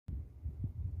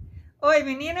Oi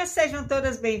meninas, sejam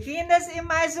todas bem-vindas e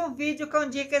mais um vídeo com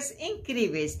dicas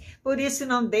incríveis. Por isso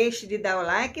não deixe de dar o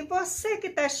like. Você que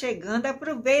está chegando,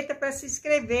 aproveita para se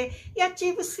inscrever e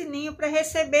ative o sininho para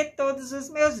receber todos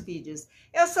os meus vídeos.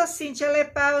 Eu sou Cíntia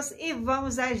Lepaus e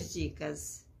vamos às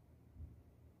dicas.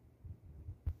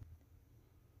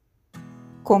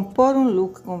 Compor um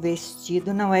look com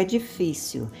vestido não é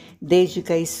difícil, desde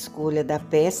que a escolha da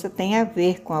peça tenha a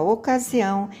ver com a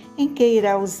ocasião em que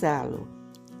irá usá-lo.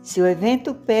 Se o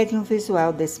evento pede um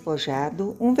visual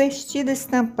despojado, um vestido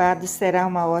estampado será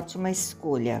uma ótima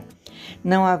escolha.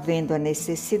 Não havendo a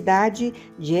necessidade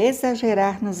de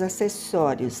exagerar nos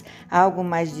acessórios, algo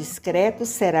mais discreto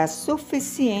será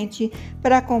suficiente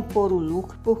para compor o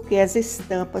look, porque as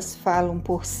estampas falam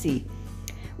por si.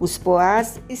 Os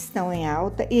poás estão em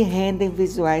alta e rendem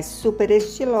visuais super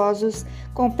estilosos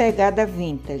com pegada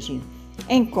vintage.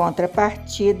 Em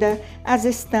contrapartida, as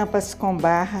estampas com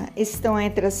barra estão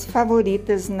entre as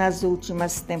favoritas nas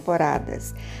últimas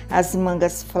temporadas. As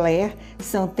mangas flare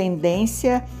são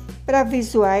tendência para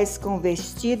visuais com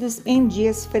vestidos em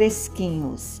dias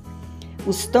fresquinhos.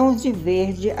 Os tons de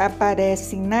verde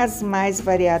aparecem nas mais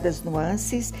variadas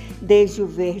nuances, desde o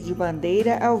verde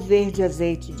bandeira ao verde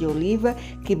azeite de oliva,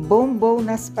 que bombou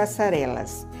nas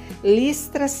passarelas.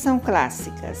 Listras são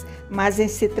clássicas, mas em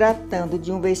se tratando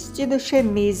de um vestido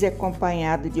chemise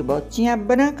acompanhado de botinha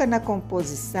branca na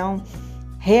composição,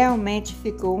 realmente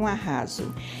ficou um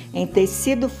arraso. Em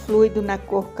tecido fluido na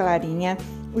cor clarinha,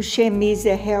 o chemise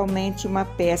é realmente uma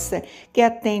peça que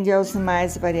atende aos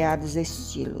mais variados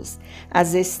estilos.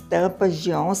 As estampas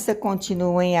de onça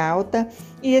continuam em alta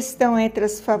e estão entre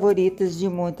as favoritas de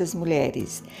muitas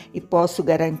mulheres. E posso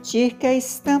garantir que a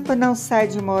estampa não sai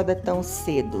de moda tão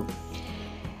cedo.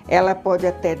 Ela pode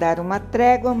até dar uma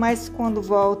trégua, mas quando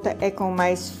volta é com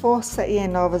mais força e em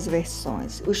novas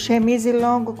versões. O chemise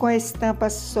longo com estampa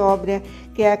sóbria,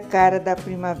 que é a cara da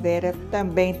primavera,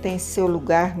 também tem seu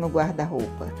lugar no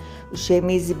guarda-roupa. O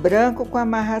chemise branco com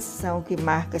amarração que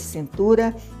marca a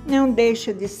cintura não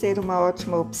deixa de ser uma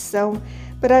ótima opção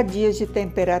para dias de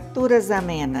temperaturas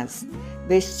amenas.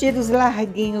 Vestidos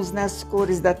larguinhos nas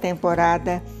cores da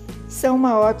temporada são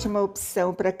uma ótima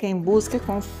opção para quem busca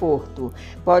conforto.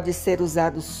 Pode ser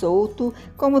usado solto,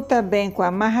 como também com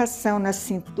amarração na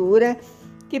cintura,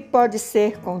 que pode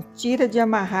ser com tira de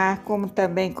amarrar, como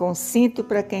também com cinto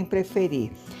para quem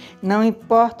preferir. Não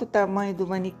importa o tamanho do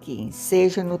manequim,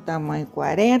 seja no tamanho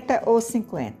 40 ou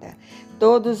 50.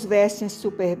 Todos vestem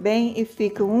super bem e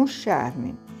ficam um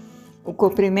charme. O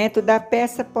comprimento da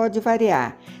peça pode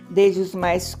variar, desde os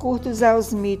mais curtos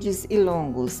aos midis e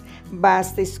longos.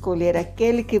 Basta escolher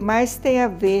aquele que mais tem a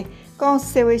ver com o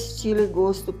seu estilo e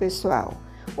gosto pessoal.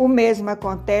 O mesmo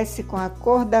acontece com a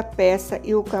cor da peça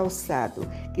e o calçado,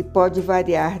 que pode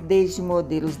variar desde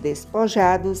modelos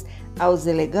despojados aos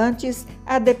elegantes,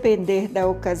 a depender da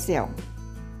ocasião.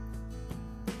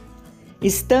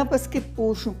 Estampas que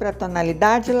puxam para a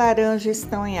tonalidade laranja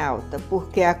estão em alta,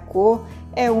 porque a cor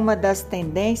é uma das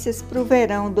tendências para o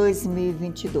verão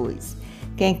 2022.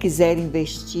 Quem quiser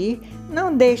investir,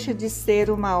 não deixa de ser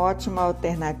uma ótima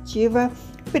alternativa,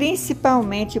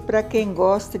 principalmente para quem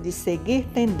gosta de seguir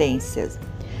tendências.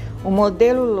 O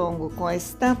modelo longo com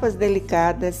estampas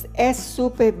delicadas é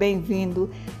super bem-vindo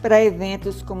para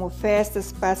eventos como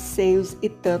festas, passeios e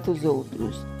tantos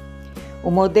outros. O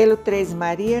modelo 3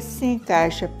 Maria se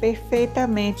encaixa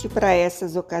perfeitamente para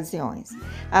essas ocasiões.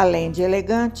 Além de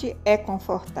elegante, é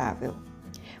confortável.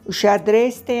 O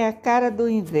xadrez tem a cara do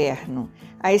inverno.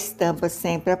 A estampa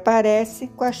sempre aparece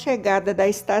com a chegada da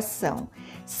estação,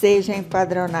 seja em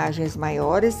padronagens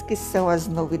maiores, que são as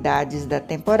novidades da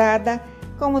temporada,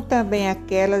 como também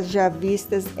aquelas já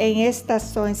vistas em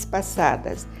estações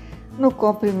passadas. No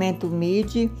comprimento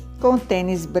midi, com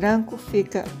tênis branco,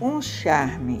 fica um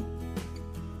charme.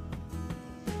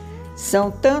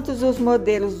 São tantos os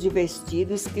modelos de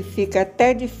vestidos que fica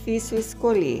até difícil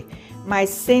escolher, mas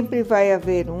sempre vai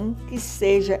haver um que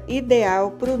seja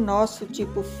ideal para o nosso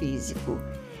tipo físico.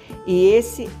 E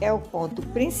esse é o ponto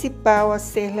principal a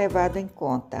ser levado em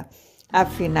conta.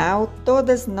 Afinal,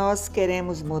 todas nós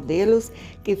queremos modelos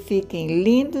que fiquem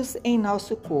lindos em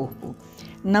nosso corpo.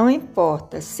 Não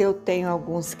importa se eu tenho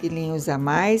alguns quilinhos a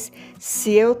mais,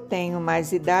 se eu tenho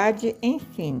mais idade,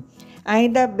 enfim.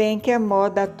 Ainda bem que a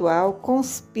moda atual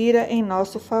conspira em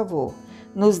nosso favor,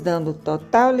 nos dando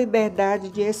total liberdade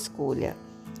de escolha.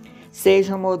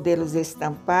 Sejam modelos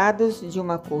estampados de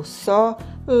uma cor só,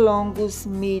 longos,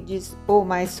 midis ou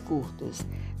mais curtos,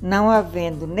 não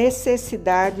havendo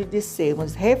necessidade de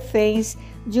sermos reféns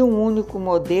de um único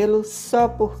modelo só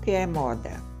porque é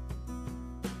moda.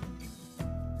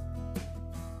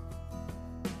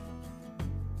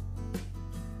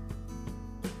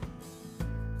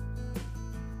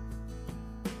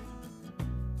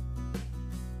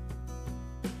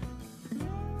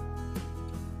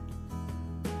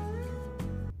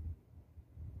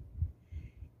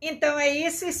 Então é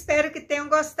isso, espero que tenham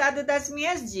gostado das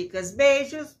minhas dicas.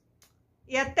 Beijos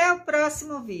e até o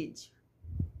próximo vídeo.